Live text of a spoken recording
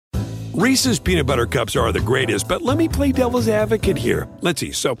Reese's Peanut Butter Cups are the greatest, but let me play devil's advocate here. Let's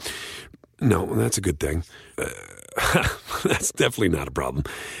see. So, no, that's a good thing. That's definitely not a problem.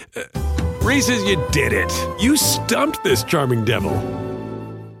 Reese's, you did it. You stumped this charming devil.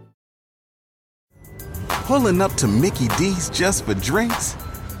 Pulling up to Mickey D's just for drinks?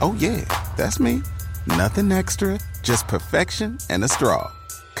 Oh, yeah, that's me. Nothing extra, just perfection and a straw.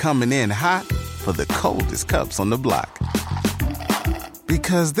 Coming in hot for the coldest cups on the block.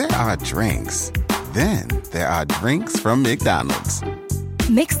 Because there are drinks. Then there are drinks from McDonald's.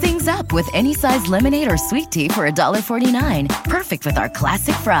 Mix things up with any size lemonade or sweet tea for $1.49. Perfect with our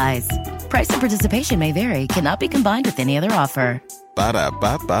classic fries. Price and participation may vary. Cannot be combined with any other offer.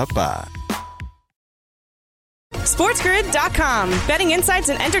 Ba-da-ba-ba-ba. SportsGrid.com. Betting insights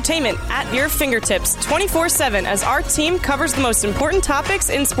and entertainment at your fingertips 24/7 as our team covers the most important topics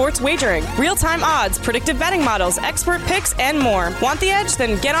in sports wagering. Real-time odds, predictive betting models, expert picks, and more. Want the edge?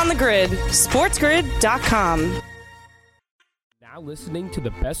 Then get on the grid. SportsGrid.com. Now listening to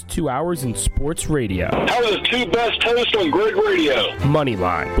the best 2 hours in sports radio. How are the two best hosts on Grid Radio?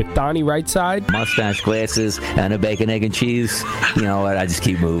 Moneyline with Donnie Rightside. Mustache glasses and a bacon, egg, and cheese. You know what? I just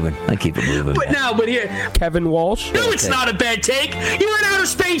keep moving. I keep it moving. But here. Kevin Walsh. No, it's not a bad take. You're in outer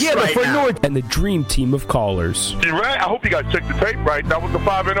space right now. North. And the dream team of callers. You right? I hope you guys checked the tape right. That was the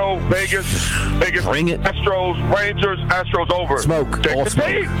 5-0 Vegas. Bring it. Astros, Rangers, Astros over. Smoke. Check All the smoke.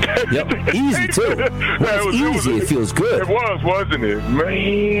 tape. Yep. Easy, too. It's easy. It feels good. It was, wasn't it?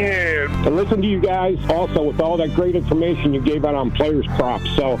 Man. To listen to you guys also with all that great information you gave out on players' props.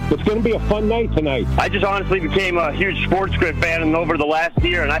 So it's going to be a fun night tonight. I just honestly became a huge Sports Grid fan over the last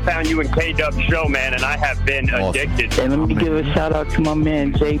year, and I found you and K-Dub's show, man, and I have been addicted. And let me give a shout-out to my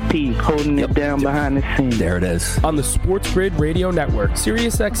man, JP, holding it down behind the scenes. There it is. On the Sports Grid Radio Network,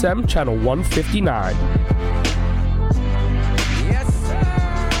 Sirius XM, Channel 159.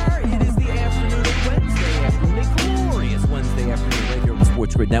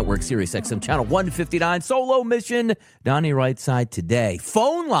 Sports Grid Network, Sirius XM, Channel 159, solo mission. Donnie Rightside today.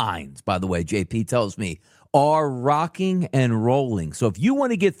 Phone lines, by the way, JP tells me, are rocking and rolling. So if you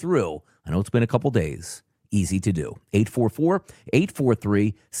want to get through, I know it's been a couple days, easy to do.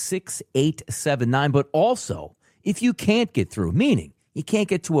 844-843-6879. But also, if you can't get through, meaning you can't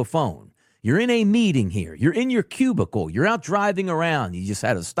get to a phone, you're in a meeting here, you're in your cubicle, you're out driving around, you just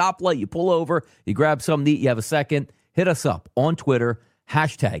had a stoplight, you pull over, you grab something to eat, you have a second, hit us up on Twitter.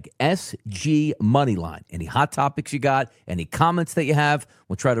 Hashtag SG Moneyline. Any hot topics you got, any comments that you have,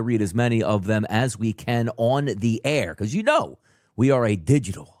 we'll try to read as many of them as we can on the air. Because you know, we are a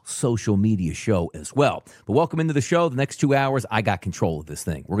digital social media show as well. But welcome into the show. The next 2 hours, I got control of this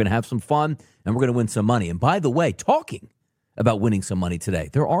thing. We're going to have some fun, and we're going to win some money. And by the way, talking about winning some money today,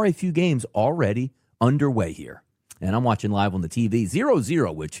 there are a few games already underway here. And I'm watching live on the TV.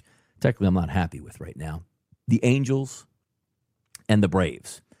 0-0, which technically I'm not happy with right now. The Angels and the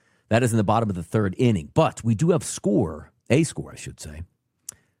Braves. That is in the bottom of the third inning. But we do have a score, I should say.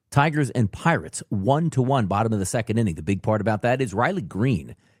 Tigers and Pirates, 1-1, bottom of the second inning. The big part about that is Riley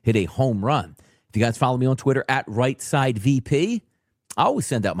Green hit a home run. If you guys follow me on Twitter, at RightSideVP, I always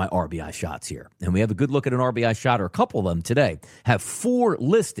send out my RBI shots here. And we have a good look at an RBI shot, or a couple of them today. Have 4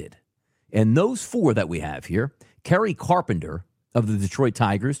 listed. And those 4 that we have here, Kerry Carpenter of the Detroit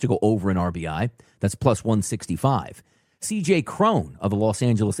Tigers to go over an RBI. That's plus 165. C.J. Cron of the Los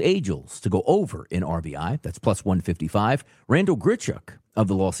Angeles Angels to go over in RBI. That's plus 155. Randall Grichuk of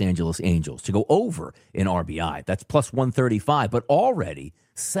the Los Angeles Angels to go over in RBI. That's plus 135. But already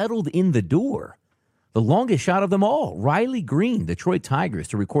settled in the door, the longest shot of them all, Riley Green, Detroit Tigers,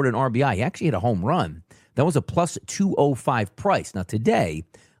 to record an RBI. He actually hit a home run. That was a plus 205 price. Now today,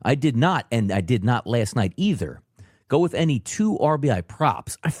 I did not, and I did not last night either, go with any 2 RBI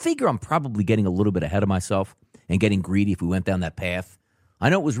props. I figure I'm probably getting a little bit ahead of myself and getting greedy if we went down that path. I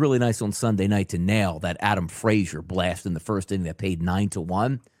know it was really nice on Sunday night to nail that Adam Frazier blast in the first inning that paid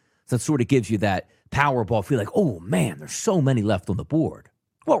 9-1. So that sort of gives you that Powerball feel like, oh, man, there's so many left on the board.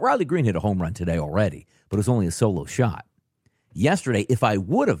 Well, Riley Green hit a home run today already, but it was only a solo shot. Yesterday, if I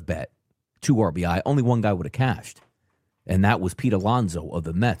would have bet 2 RBI, only one guy would have cashed. And that was Pete Alonso of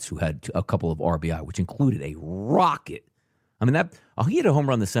the Mets, who had a couple of RBI, which included a rocket. I mean, he hit a home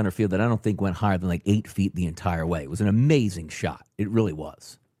run in the center field that I don't think went higher than like 8 feet the entire way. It was an amazing shot. It really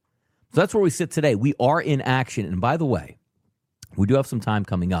was. So that's where we sit today. We are in action. And by the way, we do have some time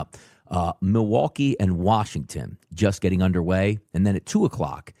coming up. Milwaukee and Washington just getting underway. And then at 2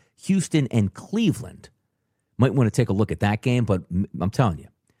 o'clock, Houston and Cleveland. Might want to take a look at that game, but I'm telling you,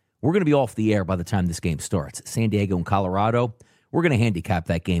 we're going to be off the air by the time this game starts. San Diego and Colorado, We're going to handicap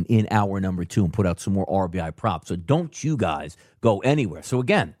that game in hour number 2 and put out some more RBI props. So don't you guys go anywhere. So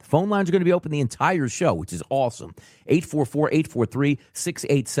again, phone lines are going to be open the entire show, which is awesome.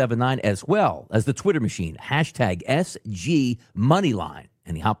 844-843-6879, as well as the Twitter machine, hashtag SG Moneyline.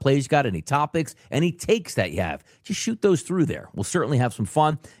 Any hot plays you got, any topics, any takes that you have, just shoot those through there. We'll certainly have some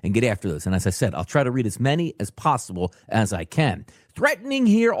fun and get after those. And as I said, I'll try to read as many as possible as I can. Threatening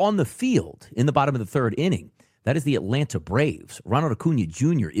here on the field in the bottom of the third inning, that is the Atlanta Braves. Ronald Acuna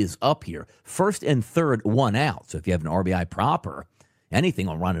Jr. is up here. First and third, one out. So if you have an RBI proper, anything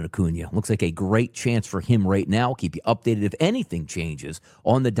on Ronald Acuna, looks like a great chance for him right now. I'll keep you updated if anything changes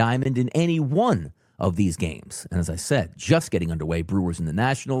on the diamond in any one of these games. And as I said, just getting underway, Brewers and the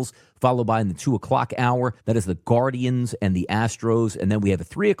Nationals, followed by in the 2 o'clock hour, that is the Guardians and the Astros. And then we have a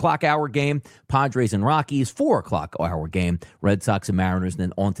 3 o'clock hour game, Padres and Rockies, 4 o'clock hour game, Red Sox and Mariners. And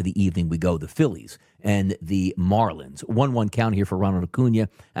then on to the evening we go, the Phillies and the Marlins. 1-1 count here for Ronald Acuna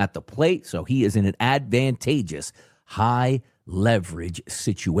at the plate. So he is in an advantageous high leverage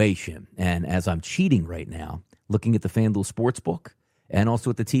situation. And as I'm cheating right now, looking at the FanDuel Sportsbook and also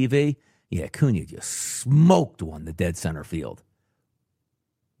at the TV, yeah, Acuna just smoked one to dead center field.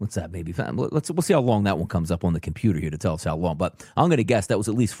 What's that, maybe? We'll see how long that one comes up on the computer here to tell us how long. But I'm going to guess that was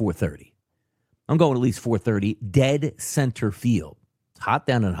at least 4:30. I'm going at least 4:30, dead center field. It's hot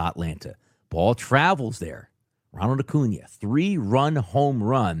down in Atlanta. Ball travels there. Ronald Acuna, 3-run home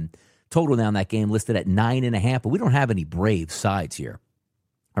run. Total down that game listed at 9.5. But we don't have any Braves sides here.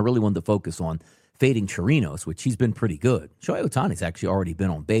 I really wanted to focus on fading Chirinos, which he's been pretty good. Shohei Ohtani's actually already been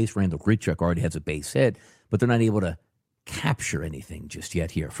on base. Randall Grichuk already has a base hit, but they're not able to capture anything just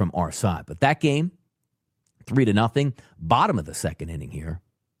yet here from our side. But that game, 3-0, bottom of the second inning here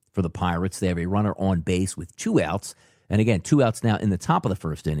for the Pirates. They have a runner on base with 2 outs. And again, 2 outs now in the top of the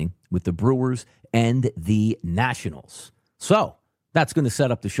first inning with the Brewers and the Nationals. So that's going to set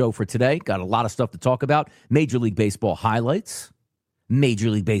up the show for today. Got a lot of stuff to talk about. Major League Baseball highlights,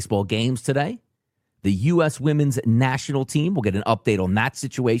 Major League Baseball games today. The U.S. women's national team, we'll get an update on that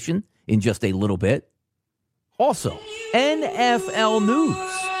situation in just a little bit. Also, NFL news.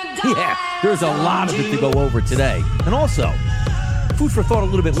 Yeah, there's a lot of it to go over today. And also, food for thought a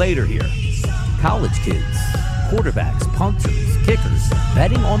little bit later here. College kids, quarterbacks, punters, kickers,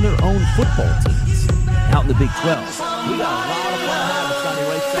 betting on their own football teams out in the Big 12. We got a lot of fun ahead of Donnie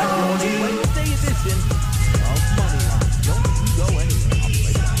Rightside on the Wednesday edition of Moneyline. Don't you go anywhere.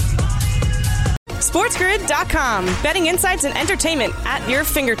 SportsGrid.com. Betting insights and entertainment at your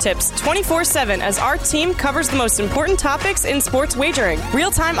fingertips 24/7 as our team covers the most important topics in sports wagering.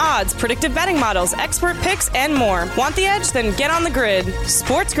 Real-time odds, predictive betting models, expert picks, and more. Want the edge? Then get on the grid.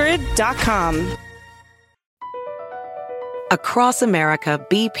 SportsGrid.com. Across America,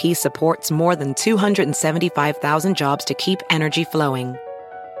 BP supports more than 275,000 jobs to keep energy flowing.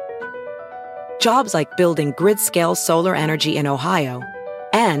 Jobs like building grid-scale solar energy in Ohio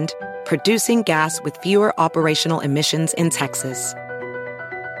and producing gas with fewer operational emissions in Texas.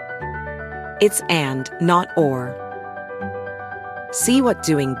 It's and, not or. See what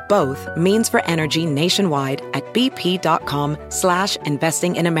doing both means for energy nationwide at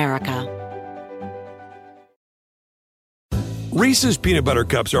bp.com/investing in America. Reese's peanut butter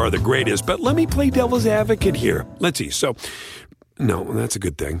cups are the greatest, but let me play devil's advocate here. Let's see. So, no, that's a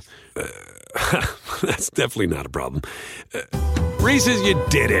good thing. That's definitely not a problem. Reese's, you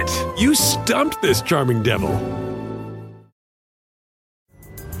did it. You stumped this charming devil.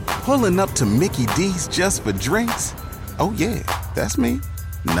 Pulling up to Mickey D's just for drinks? Oh, yeah, that's me.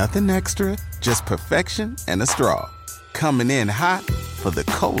 Nothing extra, just perfection and a straw. Coming in hot for the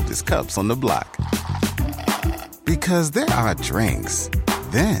coldest cups on the block. Because there are drinks.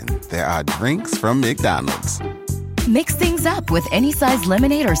 Then there are drinks from McDonald's. Mix things up with any size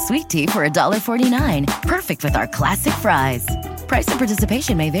lemonade or sweet tea for $1.49. Perfect with our classic fries. Price and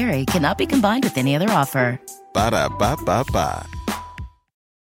participation may vary. Cannot be combined with any other offer. Ba-da-ba-ba-ba.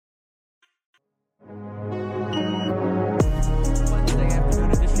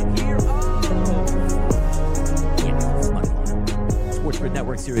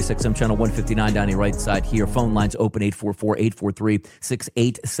 Network, Sirius XM Channel 159, Donnie Rightside here. Phone lines open,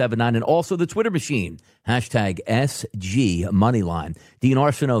 844-843-6879. And also the Twitter machine, hashtag SG Moneyline. Dean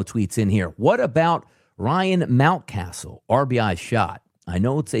Arsenault tweets in here. What about Ryan Mountcastle, RBI shot? I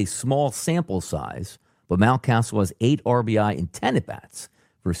know it's a small sample size, but Mountcastle has 8 RBI in 10 at-bats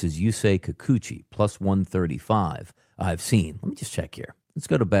versus Yusei Kikuchi, plus 135 I've seen. Let me just check here. Let's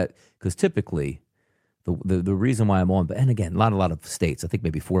go to bet, because typically the reason why I'm on, and again, a lot of states, I think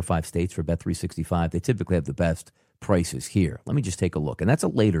maybe 4 or 5 states for Bet365, they typically have the best prices here. Let me just take a look. And that's a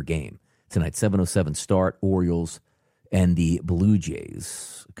later game tonight, 7:07 start, Orioles and the Blue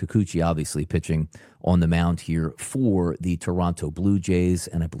Jays. Kikuchi obviously pitching on the mound here for the Toronto Blue Jays,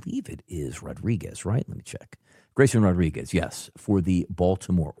 and I believe it is Rodriguez, right? Let me check. Grayson Rodriguez, yes, for the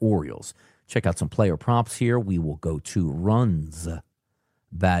Baltimore Orioles. Check out some player props here. We will go to runs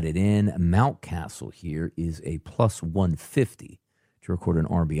batted in. Mountcastle here is a plus 150 to record an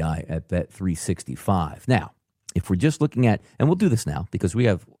RBI at bet 365. Now, if we're just looking at, and we'll do this now because we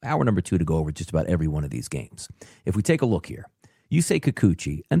have hour number 2 to go over just about every one of these games. If we take a look here, you say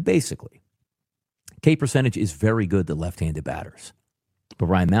Kikuchi, and basically, K percentage is very good to left-handed batters. But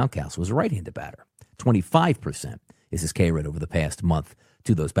Ryan Mountcastle was a right-handed batter. 25% is his K rate over the past month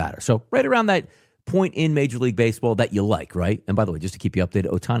to those batters. So right around that point in Major League Baseball that you like, right? And by the way, just to keep you updated,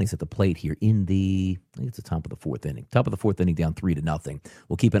 Ohtani's at the plate here in I think it's the top of the fourth inning. Top of the fourth inning, down 3-0.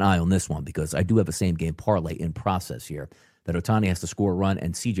 We'll keep an eye on this one because I do have a same-game parlay in process here that Ohtani has to score a run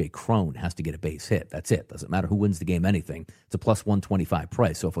and C.J. Cron has to get a base hit. That's it. Doesn't matter who wins the game, anything. It's a plus 125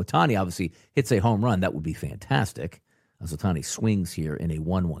 price. So if Ohtani obviously hits a home run, that would be fantastic. As Ohtani swings here in a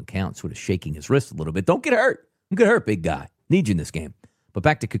 1-1 count, sort of shaking his wrist a little bit. Don't get hurt. Don't get hurt, big guy. Need you in this game. But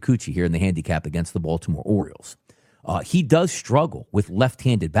back to Kikuchi here in the handicap against the Baltimore Orioles. He does struggle with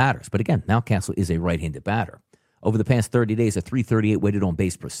left-handed batters. But again, Mountcastle is a right-handed batter. Over the past 30 days, a .338 weighted on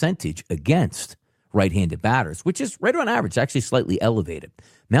base percentage against right-handed batters, which is right on average, actually slightly elevated.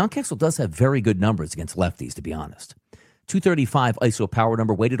 Mountcastle does have very good numbers against lefties, to be honest. 235 ISO power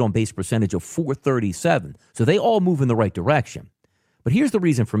number, weighted on base percentage of 437. So they all move in the right direction. But here's the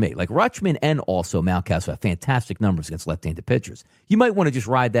reason for me. Like Rutschman and also Mountcastle have fantastic numbers against left-handed pitchers. You might want to just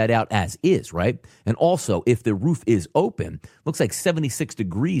ride that out as is, right? And also, if the roof is open, looks like 76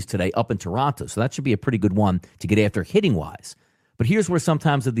 degrees today up in Toronto. So that should be a pretty good one to get after hitting-wise. But here's where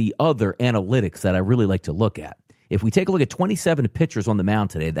sometimes of the other analytics that I really like to look at. If we take a look at 27 pitchers on the mound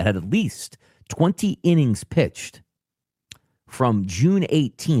today that had at least 20 innings pitched from June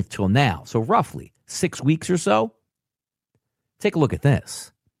 18th till now, so roughly 6 weeks or so, take a look at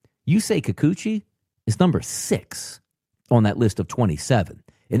this. You say Kikuchi is number 6 on that list of 27.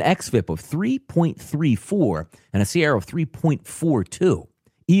 An xFIP of 3.34 and a Sierra of 3.42.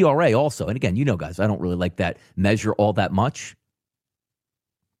 ERA also. And again, you know, guys, I don't really like that measure all that much.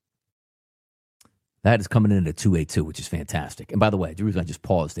 That is coming in at 2.82, which is fantastic. And by the way, the reason I just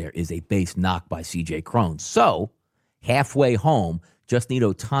paused there is a base knock by C.J. Cron. So, halfway home, just need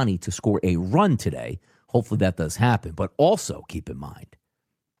Ohtani to score a run today. Hopefully that does happen. But also, keep in mind,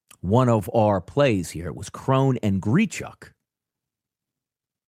 one of our plays here was Cron and Grichuk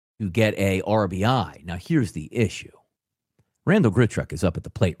to get a RBI. Now, here's the issue. Randall Grichuk is up at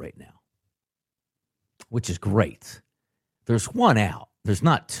the plate right now, which is great. There's one out. There's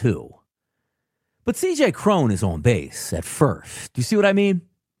not two. But C.J. Cron is on base at first. Do you see what I mean?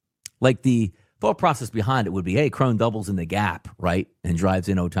 Like the thought process behind it would be, hey, Cron doubles in the gap, right, and drives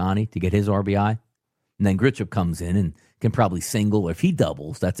in Ohtani to get his RBI. And then Grichuk comes in and can probably single, or if he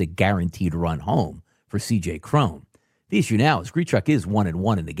doubles, that's a guaranteed run home for C.J. Cron. The issue now is Grichuk is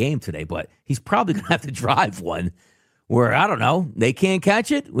 1-1 in the game today, but he's probably going to have to drive one where, I don't know, they can't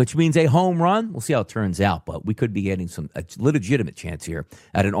catch it, which means a home run. We'll see how it turns out, but we could be getting a legitimate chance here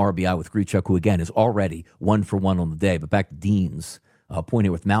at an RBI with Grichuk, who, again, is already 1-for-1 on the day. But back to Dean's point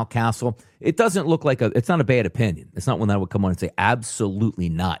here with Mountcastle, it doesn't look like it's not a bad opinion. It's not one that I would come on and say, absolutely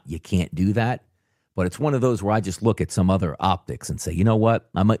not, you can't do that. But it's one of those where I just look at some other optics and say, you know what,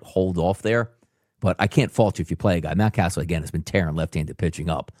 I might hold off there, but I can't fault you if you play a guy. Mountcastle, again, has been tearing left-handed pitching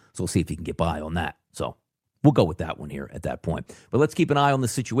up, so we'll see if he can get by on that. So we'll go with that one here at that point. But let's keep an eye on the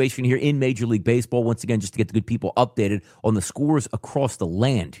situation here in Major League Baseball, once again, just to get the good people updated on the scores across the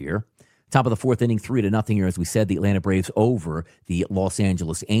land here. Top of the fourth inning, 3-0 here, as we said, the Atlanta Braves over the Los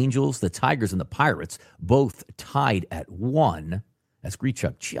Angeles Angels. The Tigers and the Pirates both tied at 1. As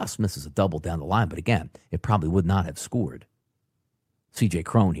Grichuk just misses a double down the line. But again, it probably would not have scored. C.J.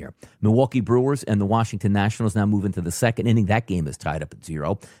 Cron here. Milwaukee Brewers and the Washington Nationals now move into the second inning. That game is tied up at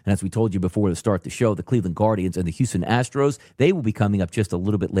 0. And as we told you before to start the show, the Cleveland Guardians and the Houston Astros, they will be coming up just a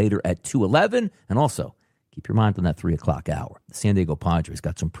little bit later at 2:11. And also, keep your mind on that 3 o'clock hour. The San Diego Padres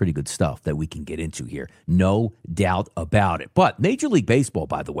got some pretty good stuff that we can get into here. No doubt about it. But Major League Baseball,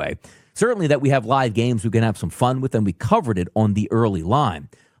 by the way, certainly that we have live games we can have some fun with, and we covered it on the early line.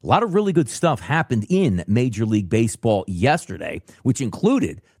 A lot of really good stuff happened in Major League Baseball yesterday, which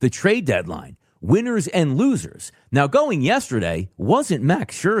included the trade deadline, winners and losers. Now, going yesterday wasn't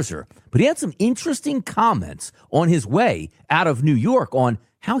Max Scherzer, but he had some interesting comments on his way out of New York on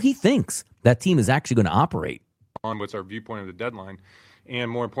how he thinks that team is actually going to operate. On what's our viewpoint of the deadline, and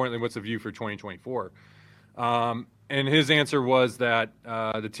more importantly, what's the view for 2024? And his answer was that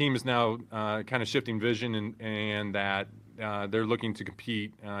the team is now kind of shifting vision and that they're looking to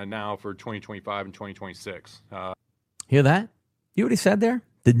compete now for 2025 and 2026. Hear that? You know what he said there?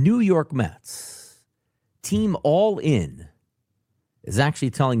 The New York Mets, team all in, is actually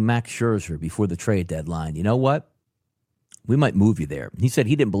telling Max Scherzer before the trade deadline, you know what? We might move you there. He said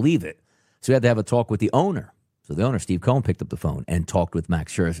he didn't believe it, so he had to have a talk with the owner. So the owner, Steve Cohen, picked up the phone and talked with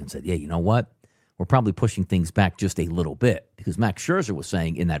Max Scherzer and said, yeah, you know what? We're probably pushing things back just a little bit, because Max Scherzer was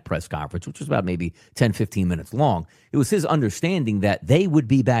saying in that press conference, which was about maybe 10, 15 minutes long, it was his understanding that they would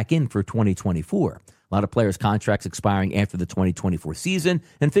be back in for 2024. A lot of players' contracts expiring after the 2024 season,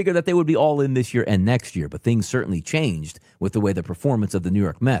 and figured that they would be all in this year and next year. But things certainly changed with the way the performance of the New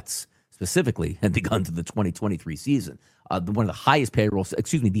York Mets specifically had begun to the 2023 season. One of the highest payrolls,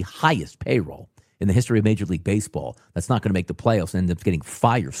 the highest payroll in the history of Major League Baseball. That's not going to make the playoffs and ends up getting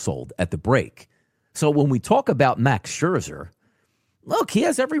fire sold at the break. So when we talk about Max Scherzer, look, he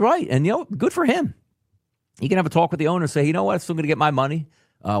has every right. And, good for him. He can have a talk with the owner and say, you know what, I'm still going to get my money.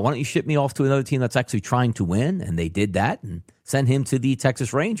 Why don't you ship me off to another team that's actually trying to win? And they did that and sent him to the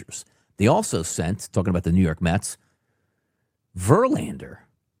Texas Rangers. They also sent, talking about the New York Mets, Verlander.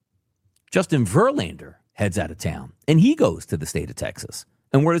 Justin Verlander heads out of town, and he goes to the state of Texas.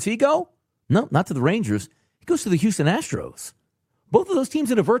 And where does he go? No, not to the Rangers. He goes to the Houston Astros. Both of those teams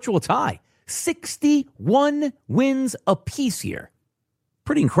in a virtual tie. 61 wins apiece here.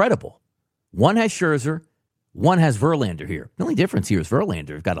 Pretty incredible. One has Scherzer, one has Verlander here. The only difference here is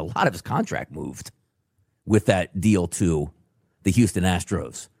Verlander got a lot of his contract moved with that deal to the Houston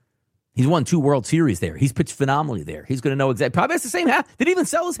Astros. He's won 2 World Series there. He's pitched phenomenally there. He's going to know exactly. Probably has the same house. Didn't even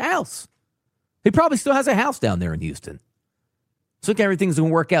sell his house. He probably still has a house down there in Houston. So everything's going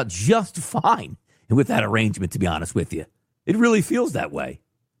to work out just fine with that arrangement, to be honest with you. It really feels that way.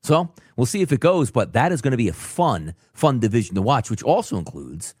 So we'll see if it goes, but that is going to be a fun division to watch, which also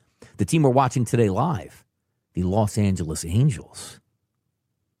includes the team we're watching today live, the Los Angeles Angels.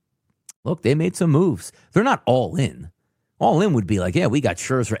 Look, they made some moves. They're not all in. All in would be like, yeah, we got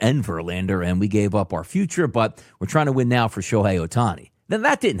Scherzer and Verlander, and we gave up our future, but we're trying to win now for Shohei Ohtani. Then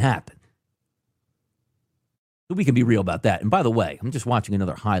that didn't happen. So we can be real about that. And by the way, I'm just watching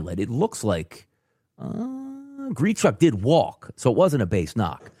another highlight. It looks like Grichuk did walk, so it wasn't a base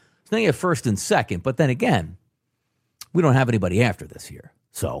knock. So now you have first and second, but then again, we don't have anybody after this here.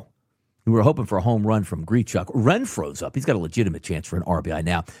 So we were hoping for a home run from Grichuk. Renfroe's up. He's got a legitimate chance for an RBI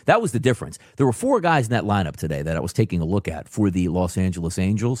now. That was the difference. There were 4 guys in that lineup today that I was taking a look at for the Los Angeles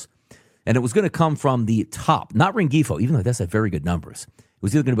Angels, and it was going to come from the top, not Rengifo, even though that's had very good numbers. It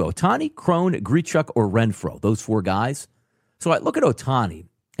was either going to be Ohtani, Cron, Grichuk, or Renfroe, those 4 guys. So I look at Ohtani,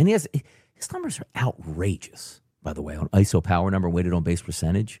 and his numbers are outrageous, by the way, on ISO power number, weighted on base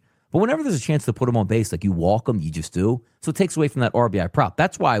percentage. But whenever there's a chance to put him on base, like you walk him, you just do. So it takes away from that RBI prop.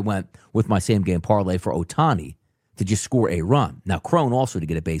 That's why I went with my same-game parlay for Ohtani to just score a run. Now, Cron also to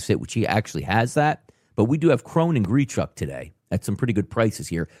get a base hit, which he actually has that. But we do have Cron and Grichuk today at some pretty good prices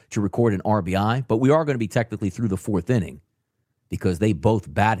here to record an RBI. But we are going to be technically through the 4th inning because they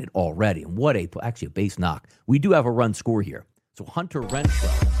both batted already. And actually a base knock. We do have a run score here. So Hunter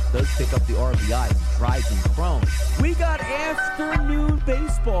Renfroe does pick up the RBI. He drives in Cron. We got afternoon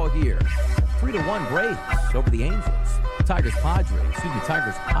baseball here. 3-1 Braves over the Angels. Tigers Pirates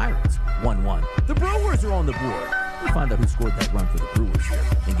 1-1. The Brewers are on the board. We'll find out who scored that run for the Brewers here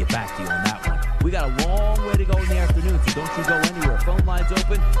and get back to you on that one. We got a long way to go in the afternoon, so don't you go anywhere. Phone line's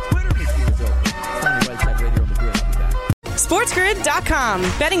open. Twitter machine is open. Donnie Rightside Radio on the grid. I'll be back. SportsGrid.com.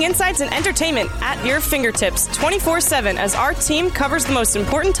 Betting insights and entertainment at your fingertips 24/7 as our team covers the most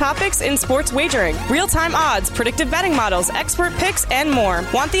important topics in sports wagering. Real-time odds, predictive betting models, expert picks, and more.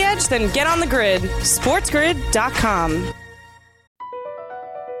 Want the edge? Then get on the grid. SportsGrid.com.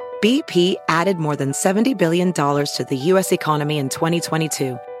 BP added more than $70 billion to the U.S. economy in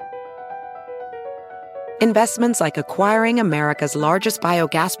 2022. Investments like acquiring America's largest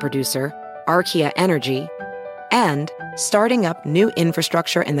biogas producer, Archaea Energy, and starting up new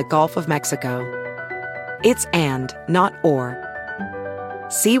infrastructure in the Gulf of Mexico. It's and, not or.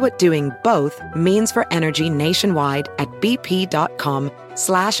 See what doing both means for energy nationwide at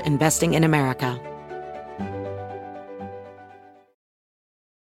bp.com/investing in America.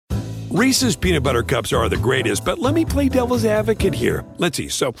 Reese's peanut butter cups are the greatest, but let me play devil's advocate here. Let's see.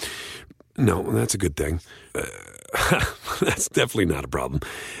 So, no, that's a good thing. That's definitely not a problem.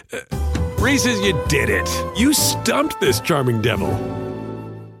 Reese's, you did it. You stumped this charming devil.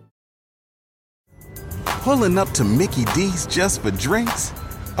 Pulling up to Mickey D's just for drinks?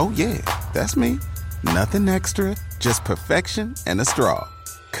 Oh, yeah, that's me. Nothing extra, just perfection and a straw.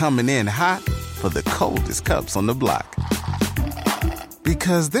 Coming in hot for the coldest cups on the block.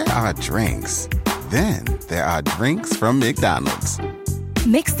 Because there are drinks. Then there are drinks from McDonald's.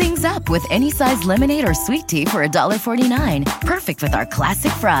 Mix things up with any size lemonade or sweet tea for $1.49. Perfect with our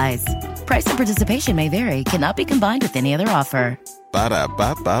classic fries. Price and participation may vary. Cannot be combined with any other offer.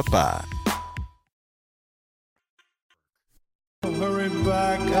 Ba-da-ba-ba-ba. Hurry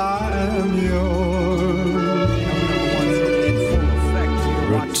back, I am yours.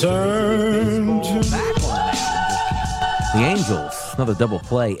 Return to the Angels, another double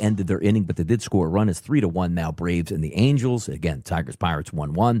play, ended their inning, but they did score a run. It's 3-1 now, Braves and the Angels. Again, Tigers, Pirates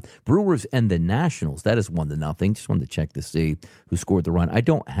 1-1. Brewers and the Nationals, that is 1-0. Just wanted to check to see who scored the run. I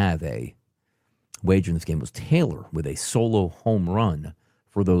don't have a wager in this game. It was Taylor with a solo home run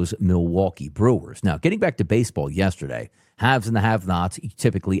for those Milwaukee Brewers. Now, getting back to baseball yesterday, haves and the have-nots,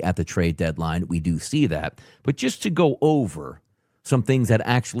 typically at the trade deadline, we do see that. But just to go over some things that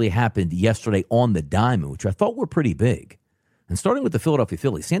actually happened yesterday on the diamond, which I thought were pretty big. And starting with the Philadelphia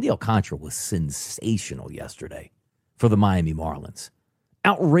Phillies, Sandy Alcantara was sensational yesterday for the Miami Marlins.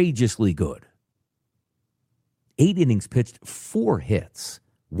 Outrageously good. 8 innings pitched, 4 hits,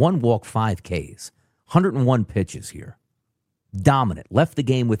 1 walk, 5 Ks, 101 pitches here. Dominant. Left the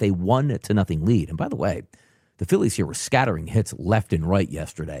game with a 1-0 lead. And by the way, the Phillies here were scattering hits left and right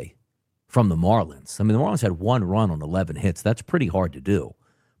yesterday from the Marlins. I mean, the Marlins had 1 run on 11 hits. That's pretty hard to do.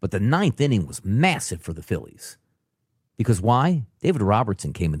 But the 9th inning was massive for the Phillies. Because why? David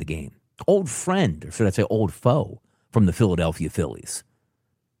Robertson came in the game. Old friend, or should I say old foe, from the Philadelphia Phillies.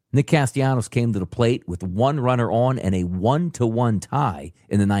 Nick Castellanos came to the plate with 1 runner on and a 1-1 tie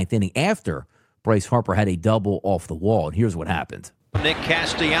in the 9th inning after Bryce Harper had a double off the wall. And here's what happened. Nick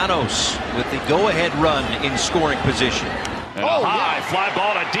Castellanos with the go-ahead run in scoring position. And a high fly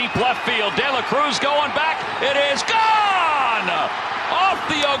ball to deep left field. De La Cruz going back. It is gone! Off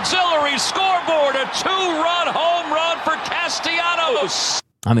the auxiliary scoreboard, a 2-run home run for Castellanos.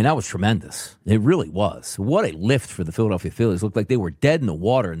 I mean, that was tremendous. It really was. What a lift for the Philadelphia Phillies. Looked like they were dead in the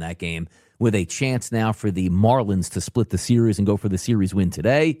water in that game with a chance now for the Marlins to split the series and go for the series win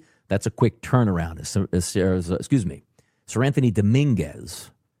today. That's a quick turnaround. Sir Anthony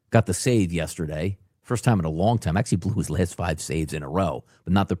Dominguez got the save yesterday. First time in a long time. Actually blew his last 5 saves in a row,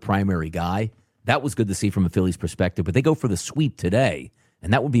 but not the primary guy. That was good to see from a Phillies perspective. But they go for the sweep today,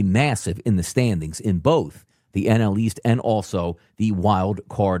 and that would be massive in the standings in both the NL East and also the wild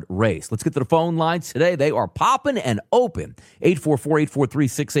card race. Let's get to the phone lines today. They are popping and open.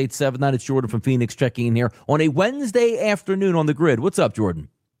 844-843-6879. It's Jordan from Phoenix checking in here on a Wednesday afternoon on the grid. What's up, Jordan?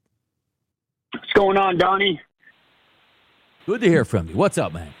 What's going on, Donnie? Good to hear from you. What's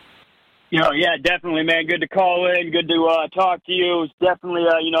up, man? Yeah, definitely, man. Good to call in. Good to talk to you. It's definitely,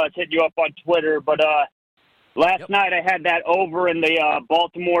 I hit you up on Twitter. But last night I had that over in the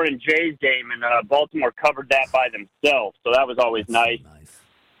Baltimore and Jays game, and Baltimore covered that by themselves. So that was always nice.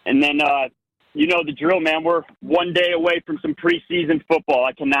 And then, the drill, man. We're 1 day away from some preseason football.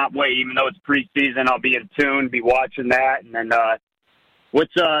 I cannot wait. Even though it's preseason, I'll be in tune, be watching that. And then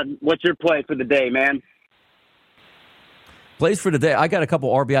what's your play for the day, man? Plays for today. I got a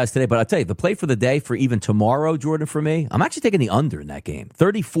couple RBIs today, but I'll tell you, the play for the day for even tomorrow, Jordan, for me, I'm actually taking the under in that game.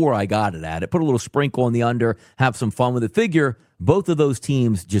 34, I got it at it. Put a little sprinkle on the under, have some fun with it. Figure both of those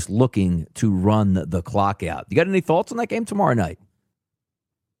teams just looking to run the clock out. You got any thoughts on that game tomorrow night?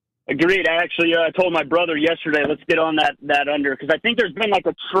 Agreed. I actually told my brother yesterday, let's get on that under, because I think there's been like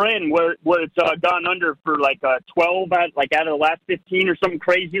a trend where it's gone under for like 12 out of the last 15 or something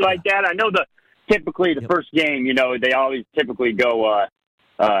crazy like that. I know typically the first game, they always typically go,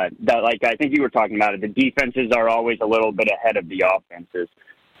 like I think you were talking about it, the defenses are always a little bit ahead of the offenses.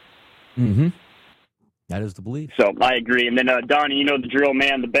 Mm-hmm. That is the belief. So I agree. And then, Donnie, the drill,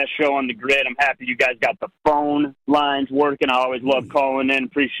 man, the best show on the grid. I'm happy you guys got the phone lines working. I always love calling in.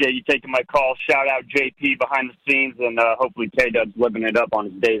 Appreciate you taking my call. Shout out JP behind the scenes, and hopefully K-Dub's living it up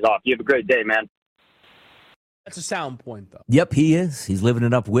on his days off. You have a great day, man. That's a sound point, though. Yep, he is. He's living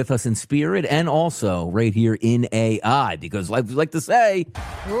it up with us in spirit and also right here in AI because, like we like to say,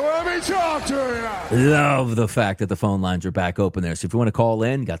 let me talk to you. Love the fact that the phone lines are back open there. So if you want to call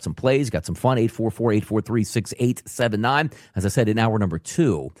in, got some plays, got some fun, 844-843-6879. As I said, in hour number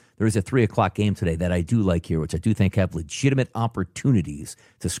 2, there is a 3 o'clock game today that I do like here, which I do think have legitimate opportunities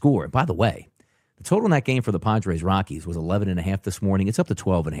to score. And by the way, the total in that game for the Padres-Rockies was 11.5 this morning. It's up to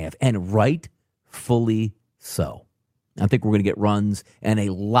 12.5, and rightfully so. I think we're going to get runs and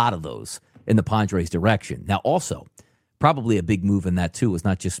a lot of those in the Padres' direction. Now, also, probably a big move in that, too, is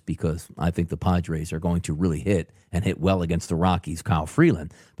not just because I think the Padres are going to really hit well against the Rockies, Kyle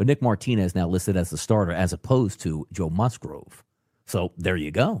Freeland, but Nick Martinez now listed as the starter as opposed to Joe Musgrove. So there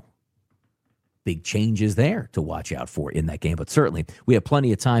you go. big changes there to watch out for in that game. But certainly, we have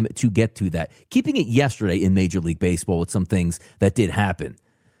plenty of time to get to that. Keeping it yesterday in Major League Baseball with some things that did happen.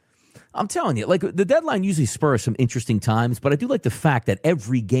 I'm telling you, like, the deadline usually spurs some interesting times, but I do like the fact that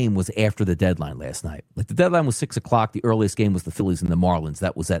every game was after the deadline last night. Like, the deadline was 6 o'clock. The earliest game was the Phillies and the Marlins.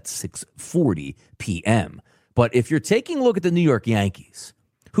 That was at 6:40 p.m. But if you're taking a look at the New York Yankees,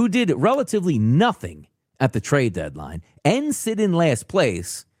 who did relatively nothing at the trade deadline and sit in last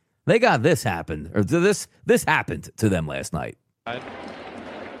place, they got this happened, or this happened to them last night. And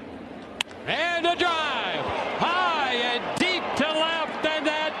a drive, high and deep to left, and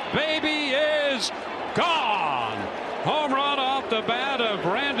that baby is gone. Home run off the bat of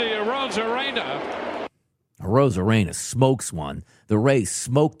Randy Arozarena. Arozarena smokes one. The Rays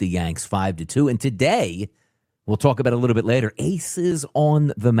smoked the Yanks 5-2, and today, we'll talk about it a little bit later, aces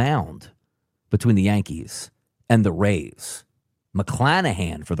on the mound between the Yankees and the Rays.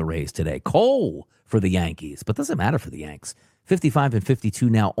 McClanahan for the Rays today. Cole for the Yankees. But doesn't matter for the Yanks. 55-52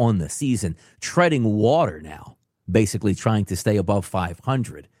 now on the season. Treading water now. Basically trying to stay above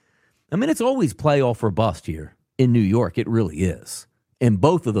 500. I mean, it's always playoff or bust here in New York. It really is. And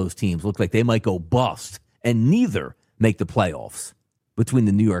both of those teams look like they might go bust. And neither make the playoffs between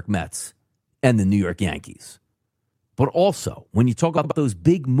the New York Mets and the New York Yankees. But also, when you talk about those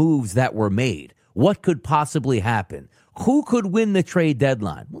big moves that were made, what could possibly happen? Who could win the trade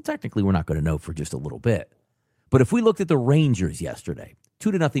deadline? Well, technically, we're not going to know for just a little bit. But if we looked at the Rangers yesterday,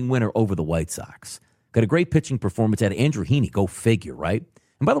 2-0 winner over the White Sox. Got a great pitching performance out of Andrew Heaney. Go figure, right?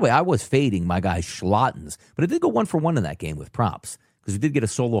 And by the way, I was fading my guy Schlottens, but I did go 1-for-1 in that game with props because we did get a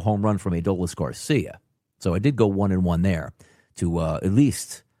solo home run from Adolis Garcia. So I did go 1-1 there to at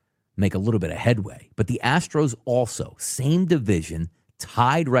least make a little bit of headway. But the Astros also, same division,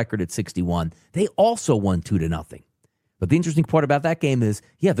 tied record at 61. They also won 2-0. But the interesting part about that game is,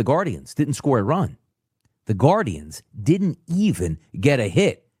 the Guardians didn't score a run. The Guardians didn't even get a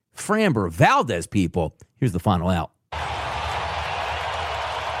hit. Framber Valdez, people. Here's the final out.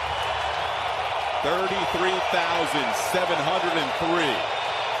 33,703.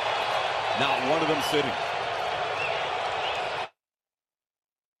 Not one of them sitting.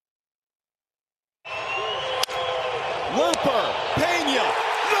 Looper, Pena,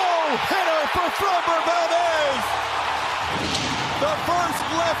 no-hitter for Framber Valdez! The first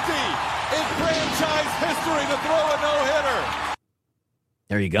lefty in franchise history to throw a no-hitter.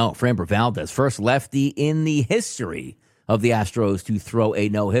 There you go. Framber Valdez, first lefty in the history of the Astros to throw a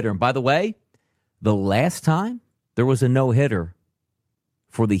no-hitter. And by the way, the last time there was a no-hitter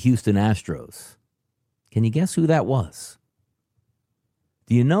for the Houston Astros, can you guess who that was?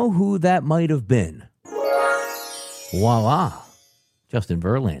 Do you know who that might have been? Voila. Justin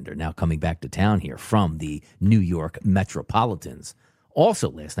Verlander now coming back to town here from the New York Metropolitans.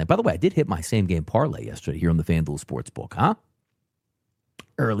 Also last night, by the way, I did hit my same game parlay yesterday here on the FanDuel Sportsbook, huh?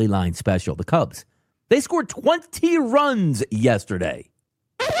 Early line special. The Cubs, they scored 20 runs yesterday.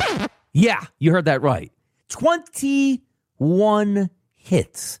 Yeah, you heard that right. 21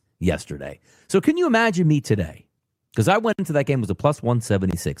 hits yesterday. So can you imagine me today? Because I went into that game with a plus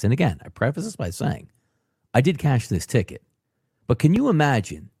 176. And again, I preface this by saying, I did cash this ticket. But can you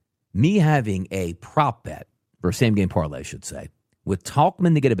imagine me having a prop bet, or same game parlay, I should say, with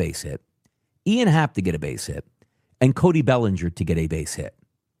Tauchman to get a base hit, Ian Happ to get a base hit, and Cody Bellinger to get a base hit?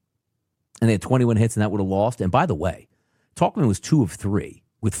 And they had 21 hits, and that would have lost. And by the way, Tauchman was 2 of 3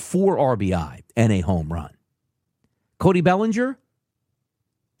 with 4 RBI and a home run. Cody Bellinger,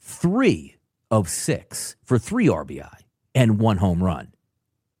 3 of 6 for 3 RBI and 1 home run.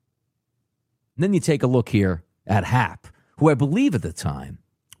 And then you take a look here at Happ, who I believe at the time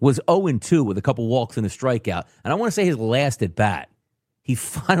was 0-2 with a couple walks and a strikeout. And I want to say his last at bat, he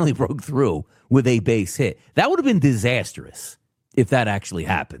finally broke through with a base hit. That would have been disastrous if that actually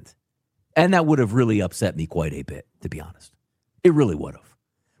happened. And that would have really upset me quite a bit, to be honest. It really would have.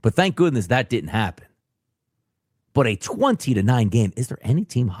 But thank goodness that didn't happen. But a 20-9 game, is there any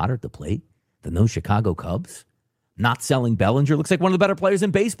team hotter at the plate than those Chicago Cubs? Not selling Bellinger. Looks like one of the better players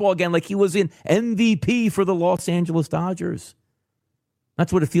in baseball again, like he was in MVP for the Los Angeles Dodgers.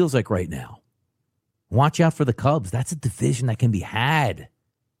 That's what it feels like right now. Watch out for the Cubs. That's a division that can be had.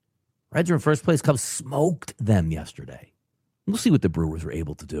 Reds are in first place. Cubs smoked them yesterday. We'll see what the Brewers were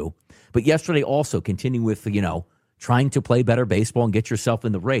able to do. But yesterday also continuing with, trying to play better baseball and get yourself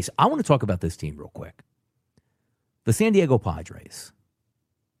in the race. I want to talk about this team real quick. The San Diego Padres.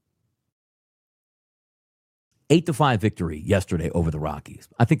 8-5 victory yesterday over the Rockies.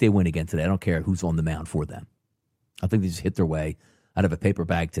 I think they win again today. I don't care who's on the mound for them. I think they just hit their way out of a paper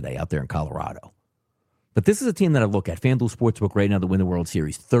bag today out there in Colorado. But this is a team that I look at, FanDuel Sportsbook right now to win the World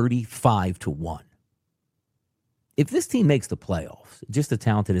Series, 35-1. If this team makes the playoffs, just as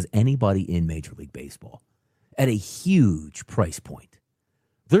talented as anybody in Major League Baseball, at a huge price point,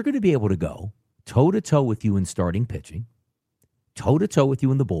 they're going to be able to go toe-to-toe with you in starting pitching, toe-to-toe with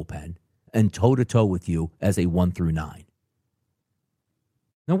you in the bullpen, and toe-to-toe with you as a 1-9.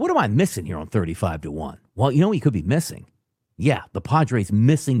 Now, what am I missing here on 35-1? Well, you know what you could be missing? Yeah, the Padres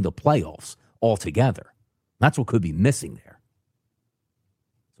missing the playoffs altogether. That's what could be missing there.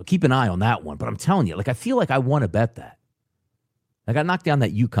 So keep an eye on that one. But I'm telling you, I feel like I want to bet that. I got knocked down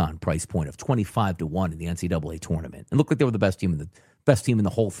that UConn price point of 25-1 in the NCAA tournament. And looked like they were the best team in the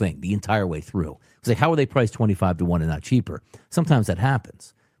whole thing, the entire way through. It's like, how are they priced 25-1 and not cheaper? Sometimes that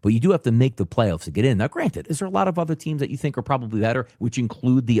happens. But you do have to make the playoffs to get in. Now, granted, is there a lot of other teams that you think are probably better, which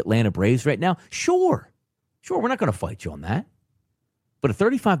include the Atlanta Braves right now? Sure, we're not going to fight you on that. But a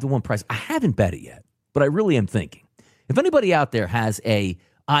 35-1 price, I haven't bet it yet, but I really am thinking. If anybody out there has a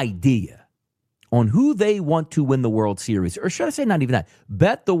idea on who they want to win the World Series, or should I say not even that,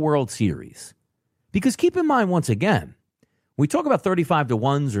 bet the World Series. Because keep in mind, once again, we talk about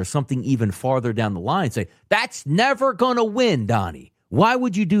 35-1s or something even farther down the line, say, that's never going to win, Donnie. Why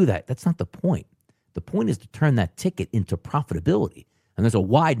would you do that? That's not the point. The point is to turn that ticket into profitability. And there's a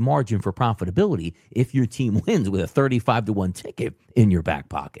wide margin for profitability if your team wins with a 35-1 ticket in your back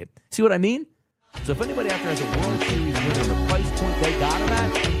pocket. See what I mean? So if anybody out there has a World Series winner, the price point they got them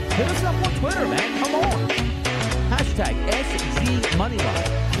at, hit us up on Twitter, man. Come on. Hashtag SG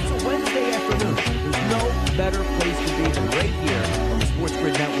Moneyline. It's a Wednesday afternoon. There's no better place to be than right here on the Sports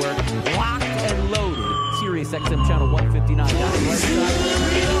Grid Network. Locked and loaded. Sirius XM Channel 159. Donnie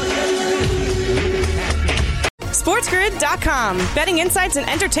Rightside. SportsGrid.com. Betting insights and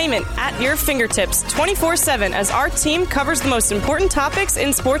entertainment at your fingertips 24/7 as our team covers the most important topics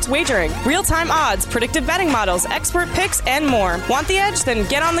in sports wagering. Real-time odds, predictive betting models, expert picks, and more. Want the edge? Then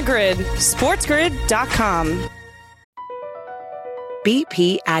get on the grid. SportsGrid.com.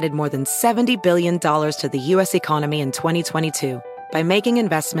 BP added more than $70 billion to the U.S. economy in 2022 by making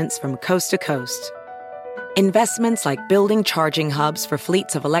investments from coast to coast. Investments like building charging hubs for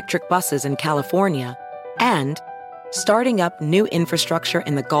fleets of electric buses in California and starting up new infrastructure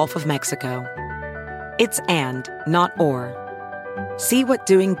in the Gulf of Mexico. It's and, not or. See what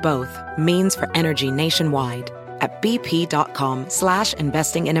doing both means for energy nationwide at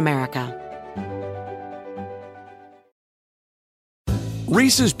bp.com/investing in America.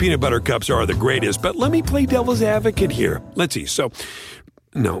 Reese's Peanut Butter Cups are the greatest, but let me play devil's advocate here. Let's see. So,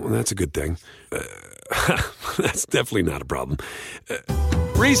 no, that's a good thing. That's definitely not a problem.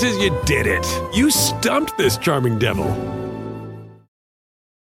 Reese's, you did it. You stumped this charming devil.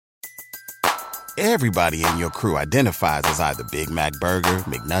 Everybody in your crew identifies as either Big Mac Burger,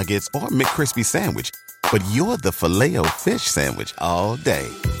 McNuggets, or McCrispy Sandwich. But you're the Filet-O-Fish Sandwich all day.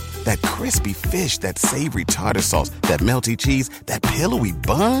 That crispy fish, that savory tartar sauce, that melty cheese, that pillowy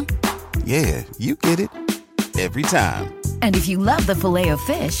bun. Yeah, you get it. Every time. And if you love the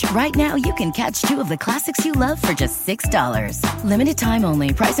Filet-O-Fish, right now you can catch two of the classics you love for just $6. Limited time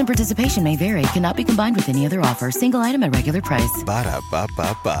only. Price and participation may vary. Cannot be combined with any other offer. Single item at regular price.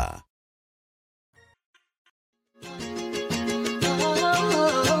 Ba-da-ba-ba-ba.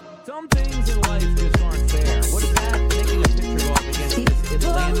 Some things in life just aren't fair. What is that? Taking a picture off against this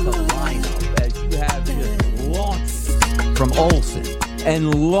Atlanta lineup as you have just launches from Olsen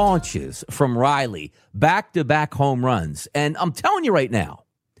and launches from Riley, back-to-back home runs. And I'm telling you right now,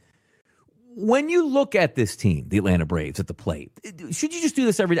 when you look at this team, the Atlanta Braves at the plate, should you just do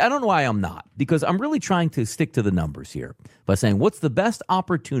this every day? I don't know why I'm not, because I'm really trying to stick to the numbers here by saying what's the best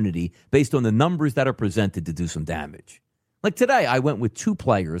opportunity based on the numbers that are presented to do some damage. Like today, I went with two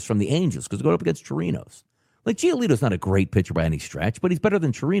players from the Angels because they go up against Chirinos. Like Giolito's not a great pitcher by any stretch, but he's better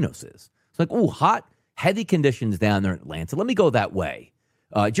than Chirinos is. It's like, hot, heavy conditions down there in Atlanta. Let me go that way.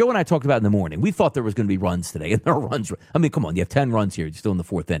 Joe and I talked about it in the morning. We thought there was going to be runs today, and there are runs. I mean, come on, you have 10 runs here. You're still in the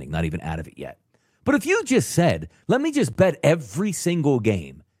fourth inning, not even out of it yet. But if you just said, let me just bet every single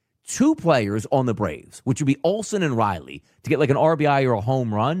game, two players on the Braves, which would be Olsen and Riley, to get like an RBI or a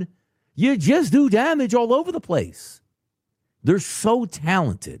home run, you just do damage all over the place. They're so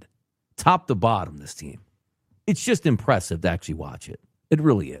talented, top to bottom, this team. It's just impressive to actually watch it. It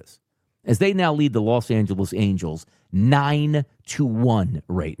really is. As they now lead the Los Angeles Angels 9-1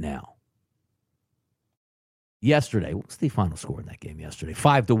 right now. Yesterday, what was the final score in that game yesterday?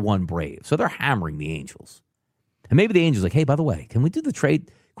 5-1 Braves. So they're hammering the Angels. And maybe the Angels are like, hey, by the way, can we do the trade?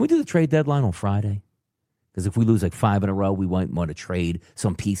 Can we do the trade deadline on Friday? Because if we lose like 5 in a row, we might want to trade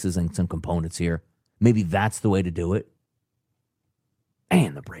some pieces and some components here. Maybe that's the way to do it.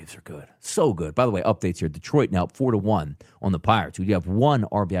 Man, the Braves are good. So good. By the way, updates here. Detroit now 4-1 on the Pirates. We have one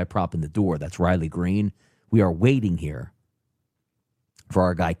RBI prop in the door. That's Riley Green. We are waiting here for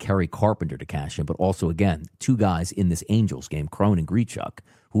our guy Kerry Carpenter to cash in, but also, again, two guys in this Angels game, Crone and Grichuk,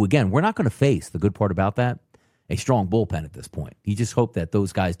 who, again, we're not going to face, the good part about that, a strong bullpen at this point. You just hope that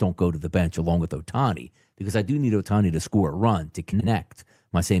those guys don't go to the bench along with Ohtani, because I do need Ohtani to score a run to connect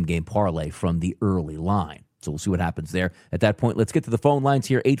my same-game parlay from the early line. So we'll see what happens there. At that point, let's get to the phone lines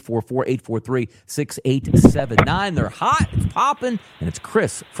here, 844-843-6879. They're hot, it's popping, and it's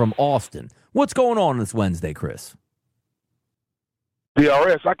Chris from Austin. What's going on this Wednesday, Chris?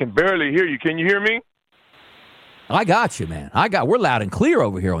 DRS, I can barely hear you. Can you hear me? I got you, man. We're loud and clear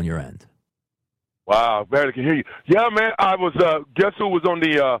over here on your end. Wow, barely can hear you. Yeah, man, I was, guess who was on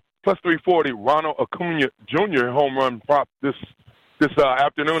the plus 340, Ronald Acuna Jr. home run prop this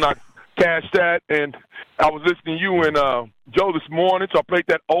afternoon. I cashed that, and I was listening to you and Joe this morning, so I played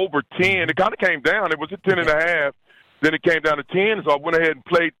that over 10. It kind of came down. It was at 10.5. Then it came down to 10, so I went ahead and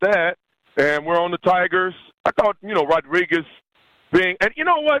played that. And we're on the Tigers. I thought, Rodriguez being – and you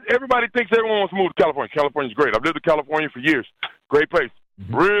know what? Everybody thinks everyone wants to move to California. California's great. I've lived in California for years. Great place.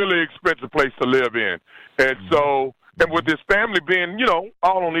 Really expensive place to live in. And so – and with his family being,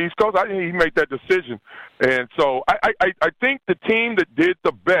 all on the East Coast, he made that decision. And so I think the team that did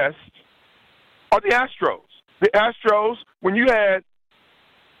the best are the Astros. The Astros, when you had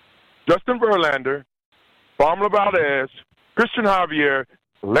Justin Verlander, Framber Valdez, Christian Javier,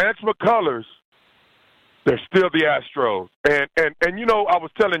 Lance McCullers, they're still the Astros. And I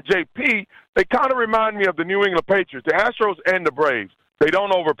was telling JP, they kind of remind me of the New England Patriots, the Astros and the Braves. They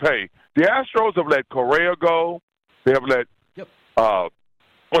don't overpay. The Astros have let Correa go. They have let,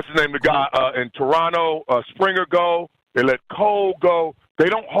 what's his name, the guy in Toronto, Springer go. They let Cole go. They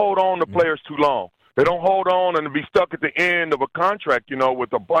don't hold on to players too long. They don't hold on and be stuck at the end of a contract,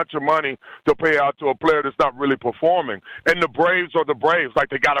 with a bunch of money to pay out to a player that's not really performing. And the Braves are the Braves. Like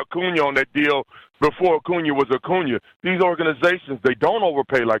they got Acuna on that deal before Acuna was Acuna. These organizations, they don't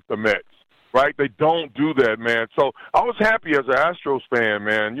overpay like the Mets, right? They don't do that, man. So I was happy as an Astros fan,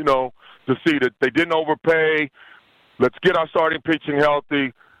 man, to see that they didn't overpay. Let's get our starting pitching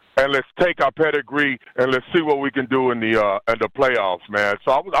healthy, and let's take our pedigree, and let's see what we can do in the playoffs, man.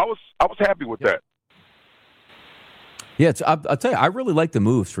 So I was happy with that. Yeah, I'll tell you, I really like the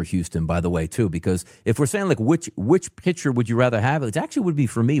moves for Houston, by the way, too, because if we're saying, like, which pitcher would you rather have, it actually would be,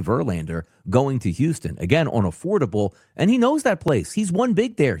 for me, Verlander going to Houston. Again, on affordable, and he knows that place. He's won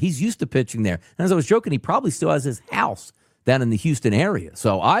big there. He's used to pitching there. And as I was joking, he probably still has his house down in the Houston area.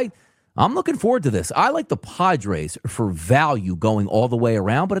 So I'm looking forward to this. I like the Padres for value going all the way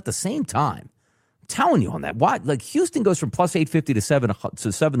around, but at the same time, I'm telling you on that, why? Like Houston goes from plus 850 to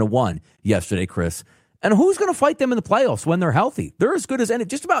 7-1 yesterday, Chris. And who's going to fight them in the playoffs when they're healthy? They're as good as any.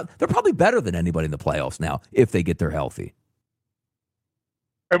 They're probably better than anybody in the playoffs now if they get there healthy.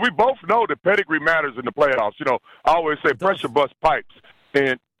 And we both know that pedigree matters in the playoffs. I always say pressure bust pipes,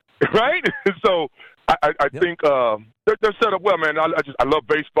 and right. So I think they're set up well, man. I love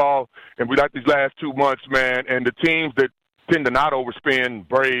baseball, and we like these last 2 months, man. And the teams that tend to not overspend,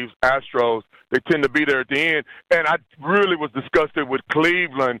 Braves, Astros, they tend to be there at the end. And I really was disgusted with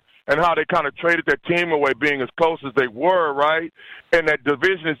Cleveland and how they kind of traded that team away being as close as they were, right? And that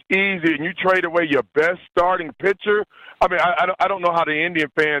division is easy, and you trade away your best starting pitcher. I mean, I don't know how the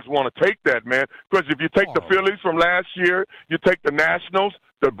Indian fans want to take that, man, because if you take the Phillies from last year, you take the Nationals,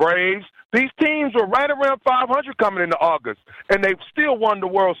 the Braves, these teams were right around 500 coming into August, and they still won the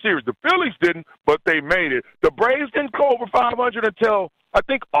World Series. The Phillies didn't, but they made it. The Braves didn't go over 500 until, I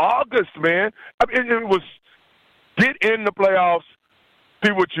think, August, man. I mean, it was get in the playoffs,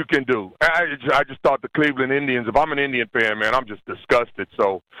 see what you can do. I just thought the Cleveland Indians, if I'm an Indian fan, man, I'm just disgusted.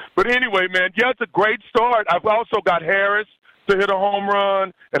 So, but anyway, man, yeah, it's a great start. I've also got Harris to hit a home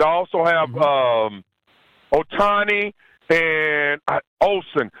run, and I also have Ohtani and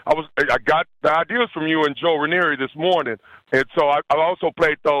Olsen. I got the ideas from you and Joe Ranieri this morning, and so I also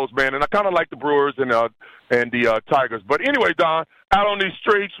played those, man. And I kind of like the Brewers and the Tigers. But anyway, Don, out on these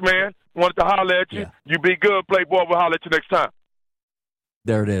streets, man, wanted to holler at you. Yeah. You be good, Playboy. We'll holler at you next time.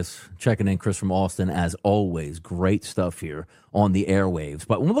 There it is. Checking in, Chris from Austin, as always. Great stuff here on the airwaves.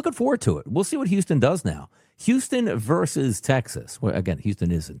 But we're looking forward to it. We'll see what Houston does now. Houston versus Texas. Well, again,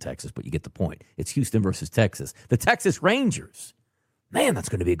 Houston is in Texas, but you get the point. It's Houston versus Texas. The Texas Rangers. Man, that's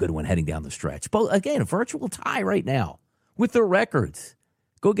going to be a good one heading down the stretch. But again, a virtual tie right now with their records.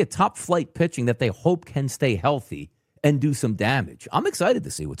 Go get top-flight pitching that they hope can stay healthy and do some damage. I'm excited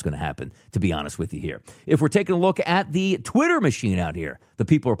to see what's going to happen, to be honest with you here. If we're taking a look at the Twitter machine out here, the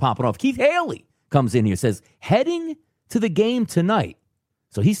people are popping off. Keith Haley comes in here, says, heading to the game tonight.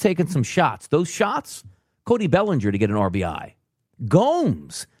 So he's taking some shots. Those shots, Cody Bellinger to get an RBI.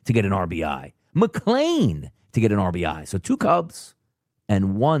 Gomes to get an RBI. McClain to get an RBI. So 2 Cubs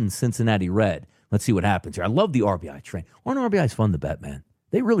and 1 Cincinnati Red. Let's see what happens here. I love the RBI train. RBI is fun to bet, man.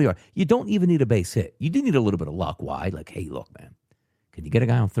 They really are. You don't even need a base hit. You do need a little bit of luck. Why? Like, hey, look, man, can you get a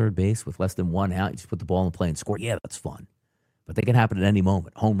guy on third base with less than 1 out? You just put the ball in play and score. Yeah, that's fun. But they can happen at any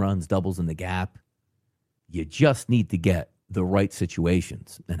moment. Home runs, doubles in the gap. You just need to get the right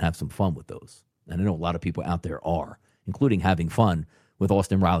situations and have some fun with those. And I know a lot of people out there are, including having fun with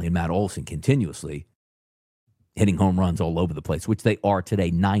Austin Riley and Matt Olson continuously hitting home runs all over the place, which they are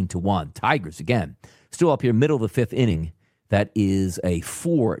today, 9-1. Tigers, again, still up here, middle of the 5th inning. That is a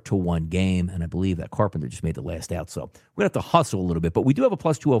 4-1 game, and I believe that Carpenter just made the last out. So we're going to have to hustle a little bit, but we do have a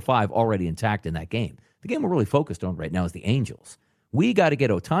plus 205 already intact in that game. The game we're really focused on right now is the Angels. We got to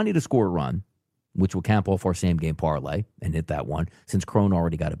get Ohtani to score a run, which will camp off our same-game parlay and hit that one, since Cron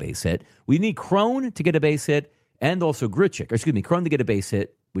already got a base hit. We need Cron to get a base hit, and also Cron to get a base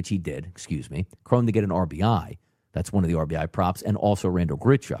hit, which he did, Cron to get an RBI. That's one of the RBI props, and also Randall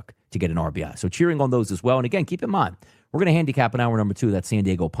Grichuk to get an RBI. So cheering on those as well. And again, keep in mind, we're going to handicap in hour number 2 that San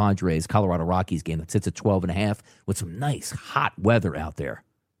Diego Padres, Colorado Rockies game that sits at 12.5 with some nice hot weather out there.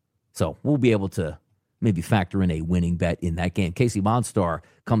 So we'll be able to maybe factor in a winning bet in that game. Casey Monstar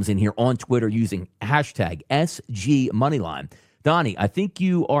comes in here on Twitter using hashtag SG Moneyline. Donnie, I think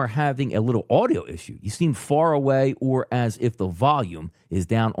you are having a little audio issue. You seem far away or as if the volume is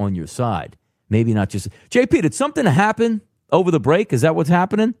down on your side. Maybe not just... JP, did something happen over the break? Is that what's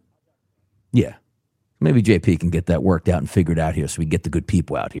happening? Yeah. Maybe JP can get that worked out and figured out here so we get the good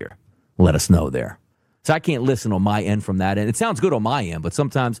people out here. Let us know there. So I can't listen on my end from that end. It sounds good on my end, but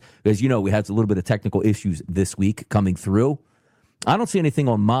sometimes, as you know, we had a little bit of technical issues this week coming through. I don't see anything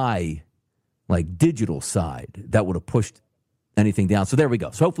on my digital side that would have pushed anything down. So there we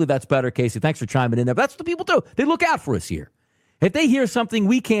go. So hopefully that's better, Casey. Thanks for chiming in there. But that's what people do. They look out for us here. If they hear something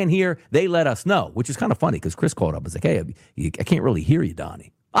we can't hear, they let us know, which is kind of funny because Chris called up and was like, hey, I can't really hear you,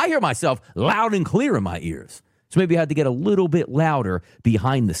 Donnie. I hear myself loud and clear in my ears. So maybe I had to get a little bit louder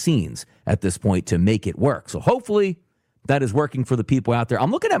behind the scenes at this point to make it work. So hopefully that is working for the people out there.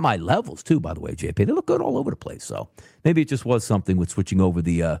 I'm looking at my levels too, by the way, JP. They look good all over the place. So maybe it just was something with switching over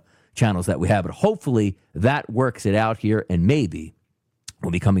the channels that we have. But hopefully that works it out here, and maybe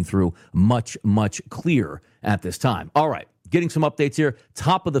we'll be coming through much, much clearer at this time. All right, getting some updates here.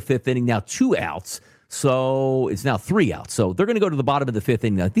 Top of the 5th inning, now 2 outs. So it's now 3 outs. So they're going to go to the bottom of the 5th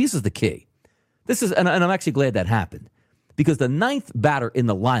inning. Now, this is the key. And I'm actually glad that happened because the 9th batter in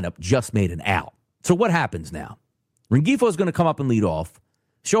the lineup just made an out. So what happens now? Rengifo is going to come up and lead off.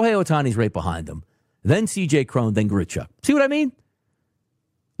 Shohei Ohtani's right behind him. Then C.J. Cron, then Grichuk. See what I mean?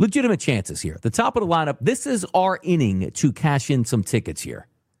 Legitimate chances here. The top of the lineup, this is our inning to cash in some tickets here.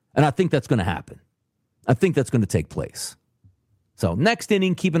 And I think that's going to happen. I think that's going to take place. So next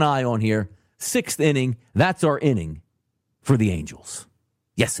inning, keep an eye on here. 6th inning, that's our inning for the Angels.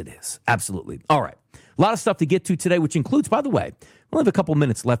 Yes, it is. Absolutely. All right. A lot of stuff to get to today, which includes, by the way, we'll have a couple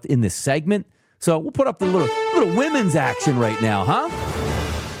minutes left in this segment. So we'll put up the little women's action right now, huh?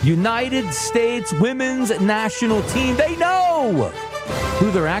 United States Women's National Team. They know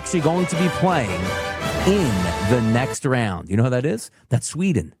who they're actually going to be playing in the next round. You know who that is? That's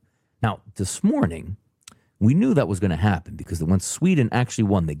Sweden. Now, this morning, we knew that was going to happen because when Sweden actually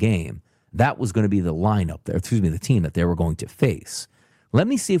won the game, that was going to be the lineup there, the team that they were going to face. Let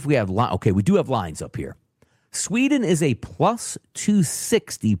me see if we have okay, we do have lines up here. Sweden is a plus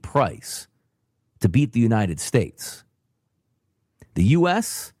 260 price to beat the United States. The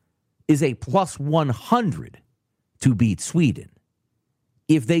U.S. is a plus 100 to beat Sweden.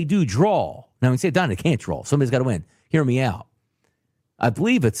 If they do draw, now we say, Don, they can't draw. Somebody's got to win. Hear me out. I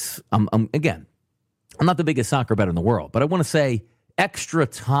believe it's, again, I'm not the biggest soccer bet in the world, but I want to say extra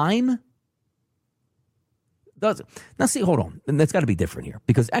time. Now, see, hold on. And that's got to be different here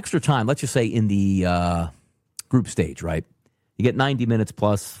because extra time, let's just say in the group stage, right? You get 90 minutes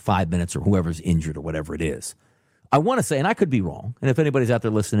plus 5 minutes or whoever's injured or whatever it is. I want to say, and I could be wrong, and if anybody's out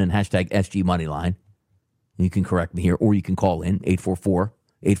there listening, hashtag SG Moneyline, you can correct me here, or you can call in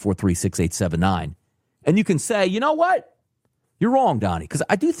 844-843-6879, and you can say, you know what? You're wrong, Donnie, because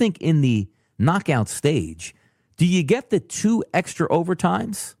I do think in the knockout stage, do you get the 2 extra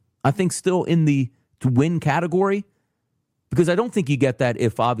overtimes? I think still in the to win category, because I don't think you get that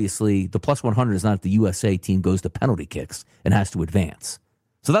if obviously the plus 100 is not if the USA team goes to penalty kicks and has to advance.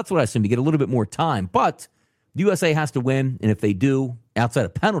 So that's what I assume. You get a little bit more time, but the USA has to win, and if they do, outside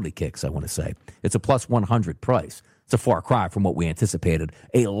of penalty kicks, I want to say, it's a plus 100 price. It's a far cry from what we anticipated.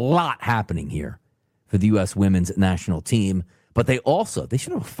 A lot happening here for the U.S. women's national team. But they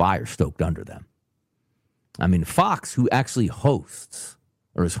should have a fire stoked under them. I mean, Fox, who actually hosts,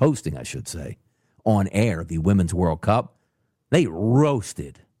 or is hosting, I should say, on air, the Women's World Cup, they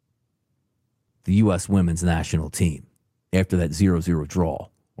roasted the U.S. women's national team after that 0-0 draw.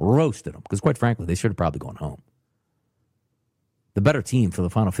 Roasted them, because quite frankly, they should have probably gone home. The better team for the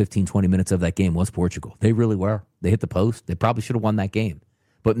final 15, 20 minutes of that game was Portugal. They really were. They hit the post. They probably should have won that game.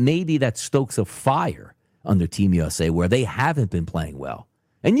 But maybe that stokes a fire under Team USA where they haven't been playing well.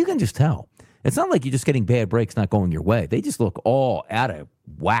 And you can just tell. It's not like you're just getting bad breaks not going your way. They just look all out of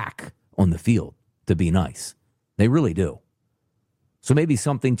whack on the field, to be nice. They really do. So maybe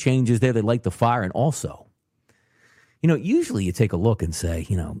something changes there. They light the fire. And also, usually you take a look and say,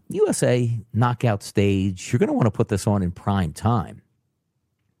 USA knockout stage, you're going to want to put this on in prime time.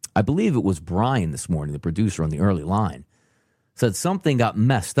 I believe it was Brian this morning, the producer on the early line, said something got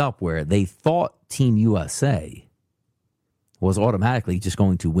messed up where they thought Team USA was automatically just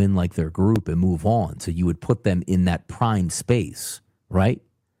going to win like their group and move on. So you would put them in that prime space, right?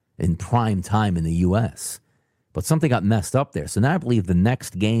 In prime time in the U.S. But something got messed up there. So now I believe the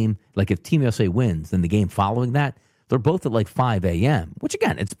next game, like if Team USA wins, then the game following that, they're both at like 5 a.m., which,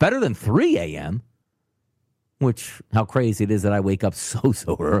 again, it's better than 3 a.m., which, how crazy it is that I wake up so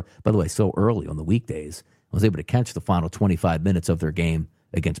early, by the way, so early on the weekdays. I was able to catch the final 25 minutes of their game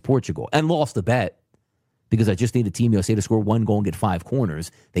against Portugal and lost the bet because I just needed Team USA to score one goal and get 5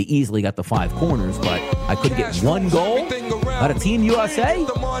 corners. They easily got the 5 corners, but I couldn't get one goal out of Team USA?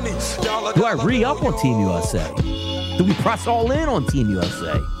 Do I re-up on Team USA? Do we press all in on Team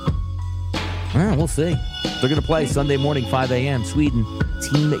USA? Well, we'll see. They're going to play Sunday morning, 5 a.m., Sweden,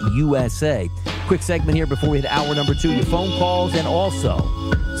 Team USA. Quick segment here before we hit hour number 2. Your phone calls and also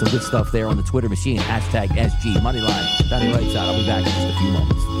some good stuff there on the Twitter machine. Hashtag SG Moneyline. Donnie Rightside. I'll be back in just a few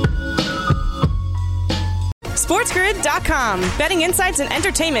moments. SportsGrid.com. Betting insights and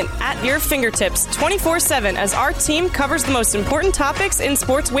entertainment at your fingertips 24/7 as our team covers the most important topics in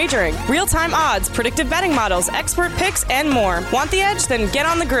sports wagering. Real-time odds, predictive betting models, expert picks, and more. Want the edge? Then get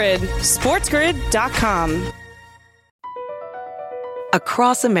on the grid. SportsGrid.com.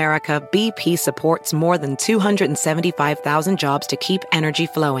 Across America, BP supports more than 275,000 jobs to keep energy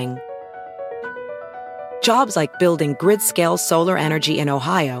flowing. Jobs like building grid-scale solar energy in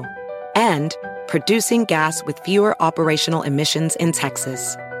Ohio and producing gas with fewer operational emissions in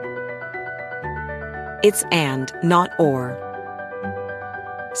Texas. It's and, not or.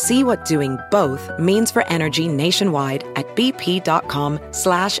 See what doing both means for energy nationwide at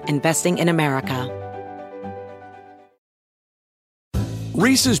bp.com/investing in America.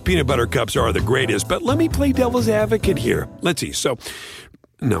 Reese's peanut butter cups are the greatest, but let me play devil's advocate here. Let's see. So,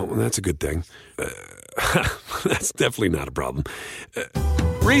 no, that's a good thing. That's definitely not a problem.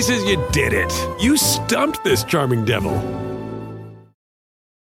 Reese's, you did it. You stumped this charming devil.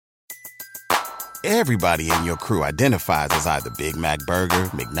 Everybody in your crew identifies as either Big Mac Burger,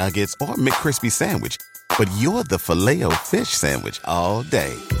 McNuggets, or McCrispy Sandwich. But you're the Filet-O-Fish Sandwich all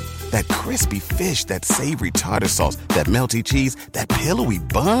day. That crispy fish, that savory tartar sauce, that melty cheese, that pillowy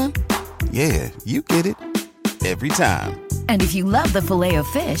bun. Yeah, you get it. Every time. And if you love the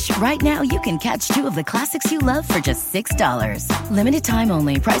Filet-O-Fish, right now you can catch 2 of the classics you love for just $6. Limited time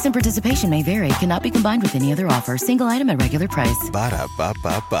only. Price and participation may vary. Cannot be combined with any other offer. Single item at regular price.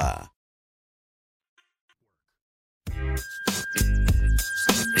 Ba-da-ba-ba-ba.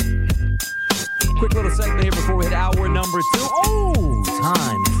 Quick little segment here before we hit hour number 2. Oh,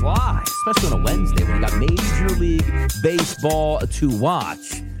 time flies, especially on a Wednesday when you got Major League Baseball to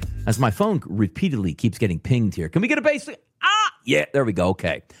watch. As my phone repeatedly keeps getting pinged here. Can we get a base? Yeah, there we go.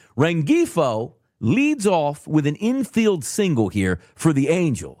 Okay. Rengifo leads off with an infield single here for the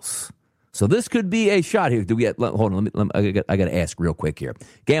Angels. So this could be a shot here. Hold on, I got to ask real quick here.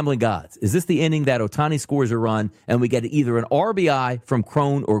 Gambling gods, is this the inning that Ohtani scores a run and we get either an RBI from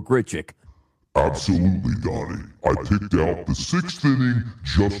Crone or Grichuk? Absolutely, Donnie. I picked out the 6th inning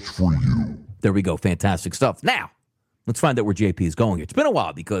just for you. There we go. Fantastic stuff. Now, let's find out where JP is going here. It's been a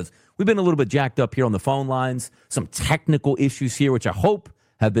while because we've been a little bit jacked up here on the phone lines. Some technical issues here, which I hope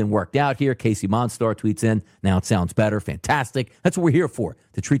have been worked out here. Casey Monstar tweets in, now it sounds better. Fantastic. That's what we're here for,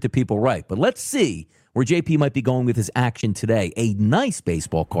 to treat the people right. But let's see where JP might be going with his action today. A nice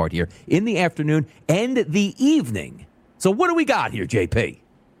baseball card here in the afternoon and the evening. So what do we got here, JP?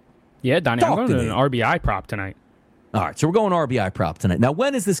 Yeah, Donnie, I'm going to an RBI prop tonight. All right, so we're going RBI prop tonight. Now,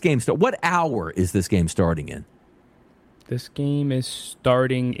 when is this game start? What hour is this game starting in? This game is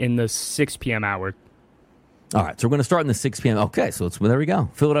starting in the 6 p.m. hour. All right, so we're going to start in the 6 p.m. Okay, so there we go.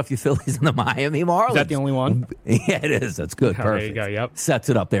 Philadelphia Phillies and the Miami Marlins. Is that the only one? Yeah, it is. That's good. Oh, Perfect. there you go, yep. Sets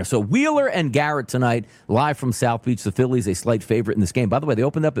it up there. So Wheeler and Garrett tonight, live from South Beach. The Phillies, a slight favorite in this game. By the way, they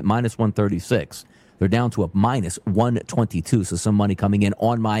opened up at minus 136. They're down to a minus 122, so some money coming in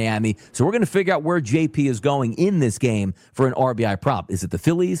on Miami. So we're going to figure out where JP is going in this game for an RBI prop. Is it the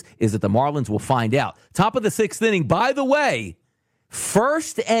Phillies? Is it the Marlins? We'll find out. Top of the 6th inning, by the way,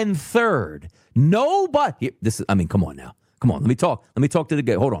 1st and 3rd. Nobody. Come on now. Come on. Let me talk to the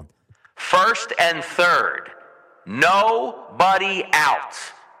guy. Hold on. 1st and 3rd. Nobody out.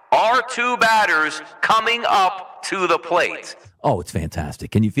 Our 2 batters coming up to the plate. Oh, it's fantastic.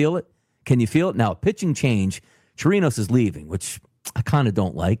 Can you feel it? Now, pitching change. Chirinos is leaving, which I kind of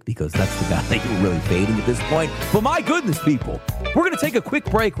don't like because that's the guy that you're really fading at this point. But my goodness, people, we're going to take a quick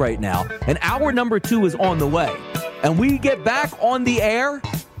break right now, and hour number 2 is on the way. And we get back on the air,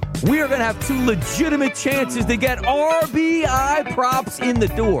 we are going to have 2 legitimate chances to get RBI props in the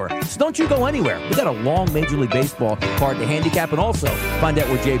door. So don't you go anywhere. We got a long Major League Baseball card to handicap and also find out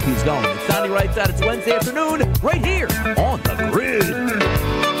where JP's going. It's Donnie Rightside. It's Wednesday afternoon right here on The Grid.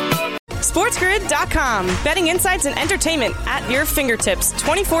 SportsGrid.com. Betting insights and entertainment at your fingertips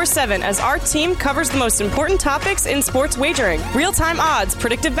 24/7 as our team covers the most important topics in sports wagering. Real-time odds,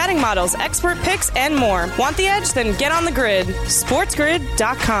 predictive betting models, expert picks, and more. Want the edge? Then get on the grid.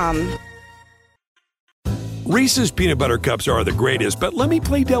 SportsGrid.com. Reese's Peanut Butter Cups are the greatest, but let me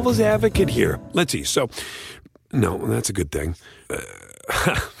play devil's advocate here. Let's see. So, no, that's a good thing.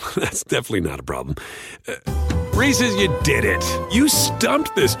 That's definitely not a problem. Reese's, you did it. You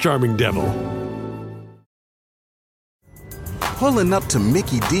stumped this charming devil. Pulling up to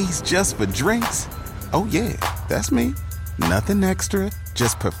Mickey D's just for drinks? Oh, yeah, that's me. Nothing extra,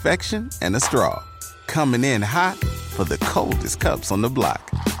 just perfection and a straw. Coming in hot for the coldest cups on the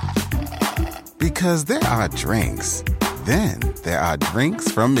block. Because there are drinks. Then there are drinks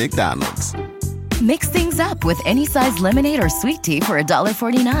from McDonald's. Mix things up with any size lemonade or sweet tea for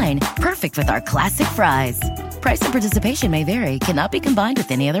 $1.49. Perfect with our classic fries. Price and participation may vary. Cannot be combined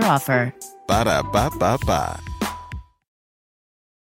with any other offer. Ba-da-ba-ba-ba.